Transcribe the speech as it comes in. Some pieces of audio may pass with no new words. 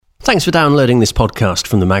Thanks for downloading this podcast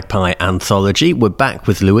from the Magpie Anthology. We're back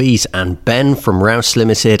with Louise and Ben from Rouse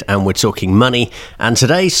Limited, and we're talking money. And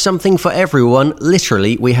today's something for everyone.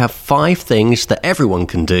 Literally, we have 5 things that everyone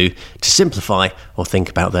can do to simplify or think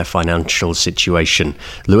about their financial situation.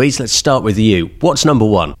 Louise, let's start with you. What's number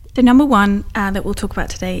 1? The number 1 that we'll talk about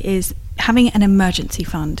today is having an emergency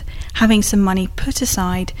fund, having some money put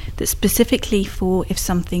aside that's specifically for if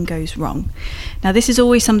something goes wrong. Now, this is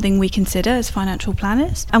always something we consider as financial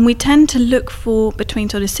planners, and we tend to look for between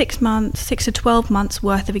sort of 6 to 12 months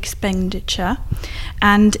worth of expenditure,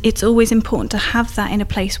 and it's always important to have that in a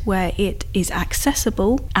place where it is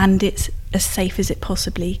accessible and it's as safe as it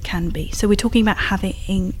possibly can be. So we're talking about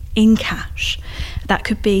having in cash. That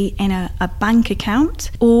could be in a bank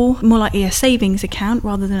account, or more likely a savings account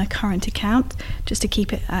rather than a current account, just to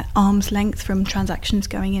keep it at arm's length from transactions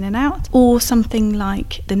going in and out, or something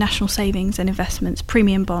like the National Savings and Investments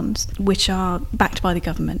premium bonds, which are backed by the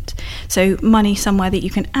government. So money somewhere that you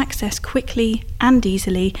can access quickly and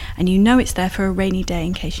easily, and you know it's there for a rainy day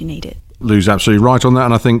in case you need it. Lou's absolutely right on that,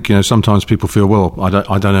 and I think sometimes people feel, well,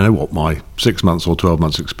 I don't know what my 6 months or 12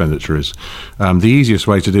 months expenditure is. The easiest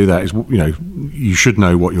way to do that is you should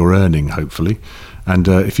know what you're earning, hopefully, and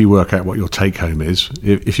if you work out what your take home is,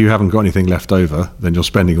 if you haven't got anything left over, then you're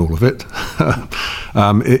spending all of it.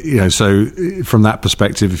 So from that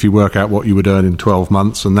perspective, if you work out what you would earn in 12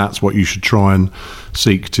 months, and that's what you should try and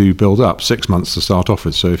seek to build up. 6 months to start off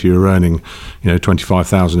with. So if you're earning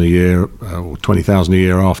 25,000 a year or 20,000 a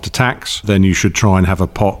year after tax, then you should try and have a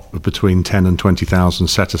pot of between 10 and 20,000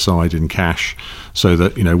 set aside in cash, so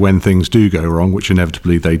that when things do go wrong, which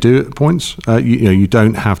inevitably they do at points, you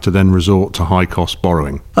don't have to then resort to high cost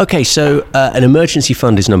borrowing. Okay, so an emergency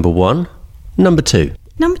fund is number 1. Number 2.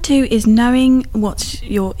 Number 2 is knowing what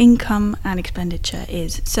your income and expenditure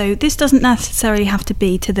is. So this doesn't necessarily have to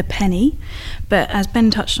be to the penny, but as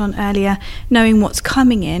Ben touched on earlier, knowing what's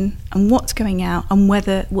coming in and what's going out, and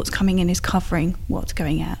whether what's coming in is covering what's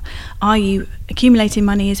going out. Are you accumulating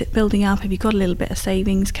money? Is it building up? Have you got a little bit of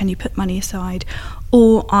savings? Can you put money aside?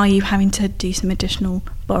 Or are you having to do some additional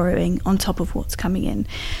borrowing on top of what's coming in?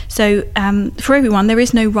 So for everyone, there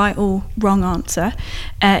is no right or wrong answer.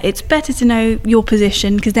 It's better to know your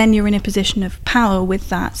position, because then you're in a position of power with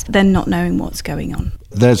that than not knowing what's going on.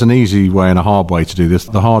 There's an easy way and a hard way to do this.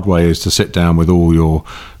 The hard way is to sit down with all your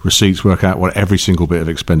receipts, work out what every single bit of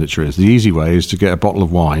expenditure is. The easy way is to get a bottle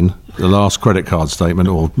of wine, the last credit card statement,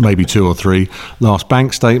 or maybe 2 or 3, last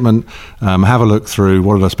bank statement, have a look through,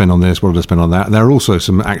 what did I spend on this, what did I spend on that. And there are also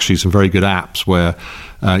some very good apps where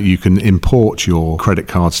you can import your credit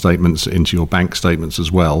card statements into your bank statements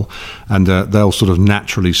as well, and they'll sort of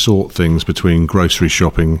naturally sort things between grocery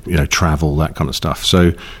shopping, travel, that kind of stuff.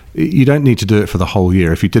 So you don't need to do it for the whole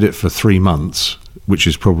year. If you did it for 3 months, which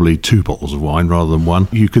is probably 2 bottles of wine rather than 1,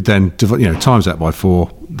 you could then times that by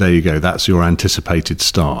 4. There you go. That's your anticipated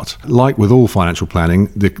start. Like with all financial planning,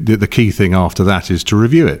 the key thing after that is to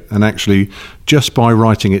review it. And actually, just by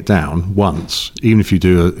writing it down once, even if you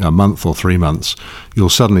do a month or 3 months, you'll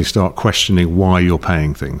suddenly start questioning why you're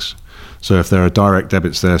paying things. So if there are direct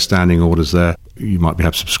debits there, standing orders there, you might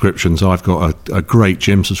have subscriptions. I've got a great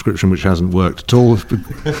gym subscription which hasn't worked at all.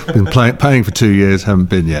 Been paying for 2 years,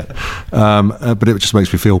 haven't been yet. But it just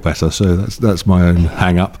makes me feel better. So that's my own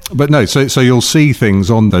hang up. But no, so you'll see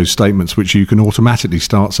things on those statements which you can automatically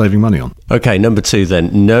start saving money on. Okay, number 2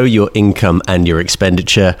 then. Know your income and your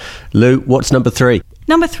expenditure. Lou, what's number 3?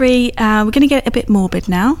 Number 3, we're going to get a bit morbid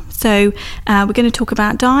now. So we're going to talk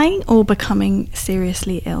about dying or becoming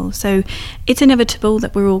seriously ill. So it's inevitable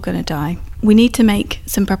that we're all going to die. We need to make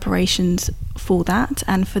some preparations for that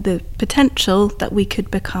and for the potential that we could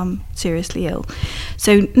become seriously ill.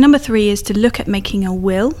 So number 3 is to look at making a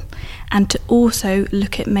will, and to also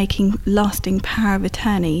look at making lasting power of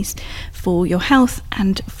attorneys for your health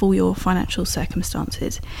and for your financial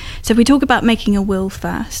circumstances. So if we talk about making a will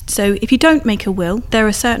first, so if you don't make a will, there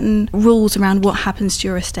are certain rules around what happens to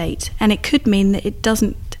your estate, and it could mean that it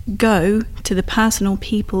doesn't go to the personal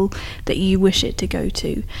people that you wish it to go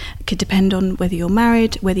to. It could depend on whether you're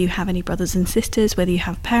married, whether you have any brothers and sisters, whether you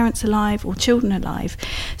have parents alive or children alive.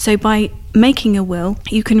 So by making a will,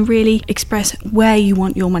 you can really express where you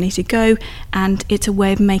want your money to go, and it's a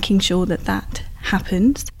way of making sure that that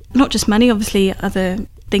happens. Not just money, obviously other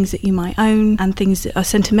things that you might own and things that are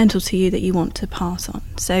sentimental to you that you want to pass on.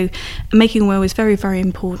 So making a will is very, very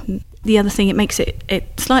important. The other thing, it makes it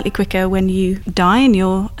slightly quicker when you die and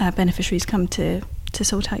your beneficiaries come to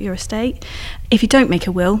sort out your estate. If you don't make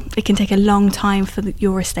a will, it can take a long time for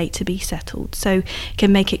your estate to be settled. So it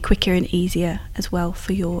can make it quicker and easier as well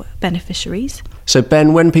for your beneficiaries. So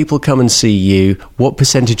Ben, when people come and see you, what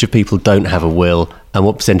percentage of people don't have a will And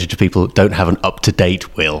what percentage of people don't have an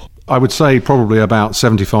up-to-date will? I would say probably about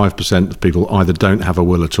 75% of people either don't have a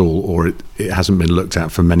will at all or it hasn't been looked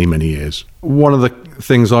at for many, many years. One of the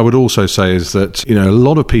things I would also say is that, a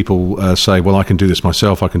lot of people say, well, I can do this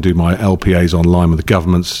myself. I can do my LPAs online with the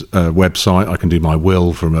government's website. I can do my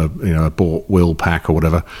will from a bought will pack or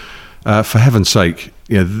whatever. For heaven's sake,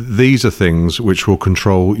 these are things which will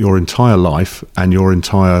control your entire life and your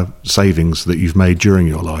entire savings that you've made during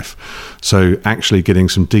your life. So actually getting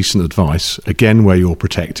some decent advice, again, where you're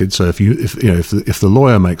protected. So if the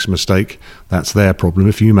lawyer makes a mistake, that's their problem.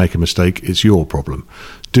 If you make a mistake, it's your problem.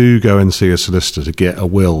 Do go and see a solicitor to get a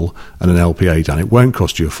will and an LPA done. It won't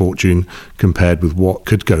cost you a fortune compared with what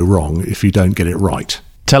could go wrong if you don't get it right.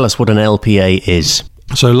 Tell us what an LPA is.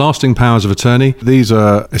 So lasting powers of attorney, these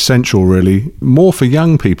are essential really, more for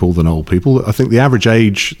young people than old people. I think the average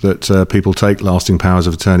age that people take lasting powers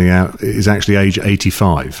of attorney out is actually age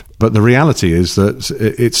 85. But the reality is that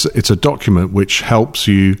it's a document which helps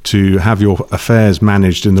you to have your affairs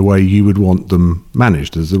managed in the way you would want them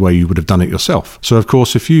managed, as the way you would have done it yourself. So of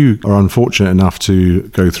course, if you are unfortunate enough to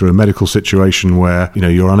go through a medical situation where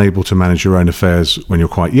you're unable to manage your own affairs when you're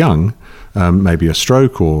quite young, maybe a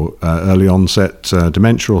stroke or early onset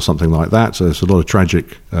dementia or something like that. So there's a lot of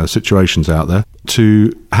tragic situations out there.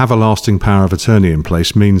 To have a lasting power of attorney in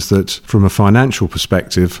place means that from a financial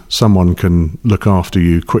perspective, someone can look after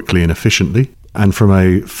you quickly and efficiently. And from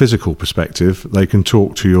a physical perspective, they can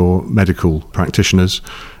talk to your medical practitioners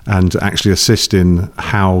and actually assist in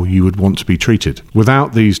how you would want to be treated.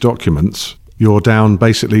 Without these documents, you're down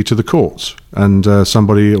basically to the courts and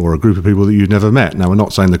somebody or a group of people that you've never met. Now, we're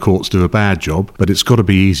not saying the courts do a bad job, but it's got to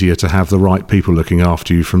be easier to have the right people looking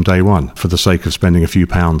after you from day one for the sake of spending a few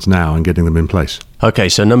pounds now and getting them in place. Okay,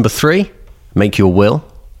 so number 3, make your will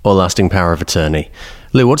or lasting power of attorney.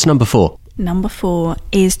 Lou, what's number 4? Number 4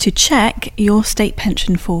 is to check your state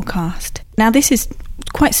pension forecast. Now, this is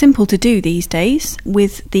quite simple to do these days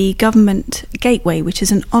with the government gateway, which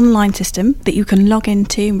is an online system that you can log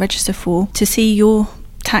into and register for to see your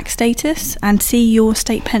tax status and see your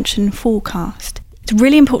state pension forecast. It's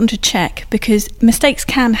really important to check because mistakes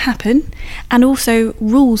can happen and also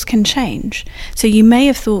rules can change. So you may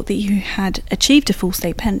have thought that you had achieved a full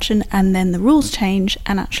state pension and then the rules change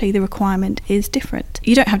and actually the requirement is different.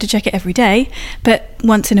 You don't have to check it every day, but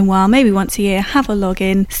once in a while, maybe once a year, have a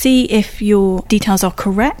login, see if your details are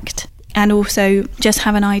correct. And also just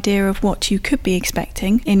have an idea of what you could be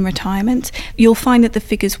expecting in retirement. You'll find that the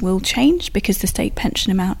figures will change because the state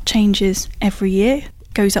pension amount changes every year.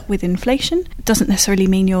 Goes up with inflation. It doesn't necessarily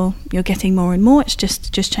mean you're getting more and more. It's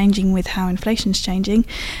just changing with how inflation's changing.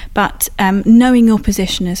 But knowing your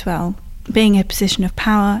position as well, being in a position of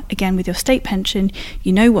power, again with your state pension,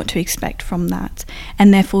 you know what to expect from that.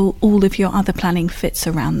 And therefore all of your other planning fits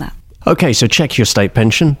around that. Okay, so check your state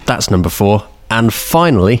pension. That's number 4. And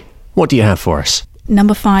finally, what do you have for us?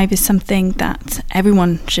 Number 5 is something that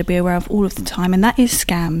everyone should be aware of all of the time, and that is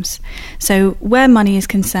scams. So where money is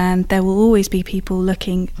concerned, there will always be people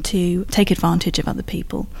looking to take advantage of other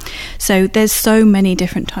people. So there's so many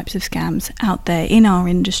different types of scams out there in our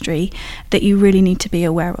industry that you really need to be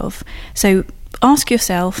aware of. So ask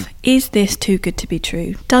yourself, is this too good to be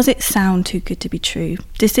true? Does it sound too good to be true?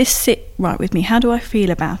 Does this sit right with me? How do I feel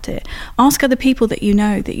about it? Ask other people that you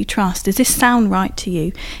know, that you trust. Does this sound right to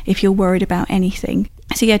you if you're worried about anything?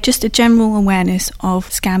 So yeah, just a general awareness of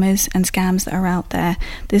scammers and scams that are out there.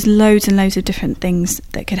 There's loads and loads of different things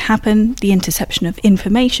that could happen. The interception of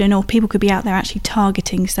information, or people could be out there actually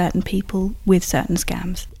targeting certain people with certain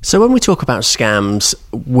scams. So when we talk about scams,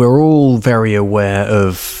 we're all very aware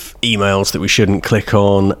of emails that we shouldn't click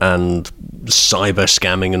on and cyber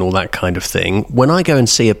scamming and all that kind of thing. When I go and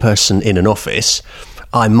see a person in an office,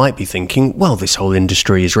 I might be thinking, well, this whole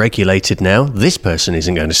industry is regulated now. This person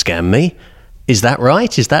isn't going to scam me. Is that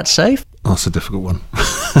right? Is that safe? That's a difficult one.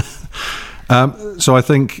 So I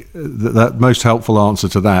think that most helpful answer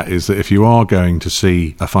to that is that if you are going to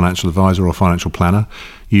see a financial advisor or financial planner,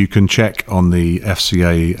 you can check on the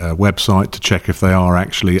FCA website to check if they are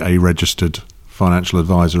actually a registered financial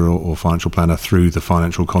advisor or financial planner through the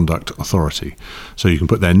Financial Conduct Authority. So you can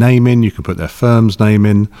put their name in, you can put their firm's name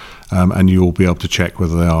in, and you'll be able to check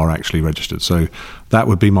whether they are actually registered. So that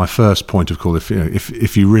would be my first point of call.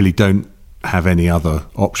 If you really don't have any other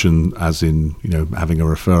option, as in having a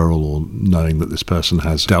referral or knowing that this person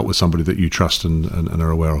has dealt with somebody that you trust and are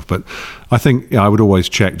aware of. But I think I would always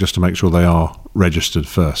check just to make sure they are registered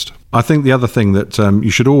first. I think the other thing that you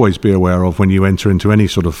should always be aware of when you enter into any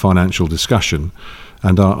sort of financial discussion,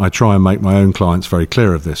 and I try and make my own clients very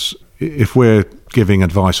clear of this, if we're giving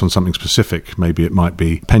advice on something specific, maybe it might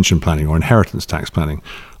be pension planning or inheritance tax planning,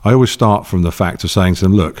 I always start from the fact of saying to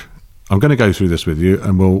them, look, I'm going to go through this with you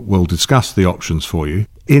and we'll discuss the options for you.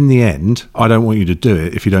 In the end, I don't want you to do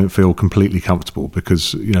it if you don't feel completely comfortable,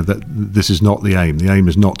 because that this is not the aim. The aim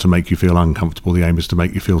is not to make you feel uncomfortable. The aim is to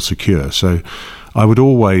make you feel secure. So I would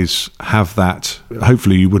always have that.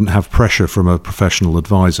 Hopefully you wouldn't have pressure from a professional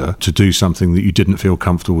advisor to do something that you didn't feel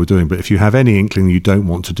comfortable with doing. But if you have any inkling that you don't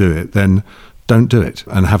want to do it, then don't do it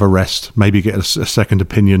and have a rest. Maybe get a second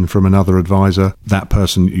opinion from another advisor, that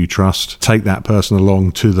person you trust. Take that person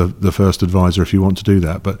along to the first advisor if you want to do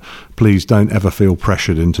that. But please don't ever feel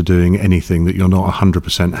pressured into doing anything that you're not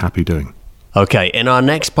 100% happy doing. Okay, in our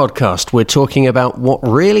next podcast, we're talking about what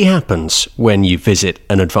really happens when you visit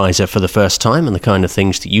an advisor for the first time and the kind of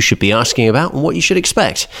things that you should be asking about and what you should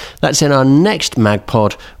expect. That's in our next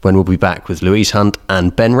MagPod, when we'll be back with Louise Hunt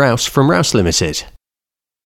and Ben Rouse from Rouse Limited.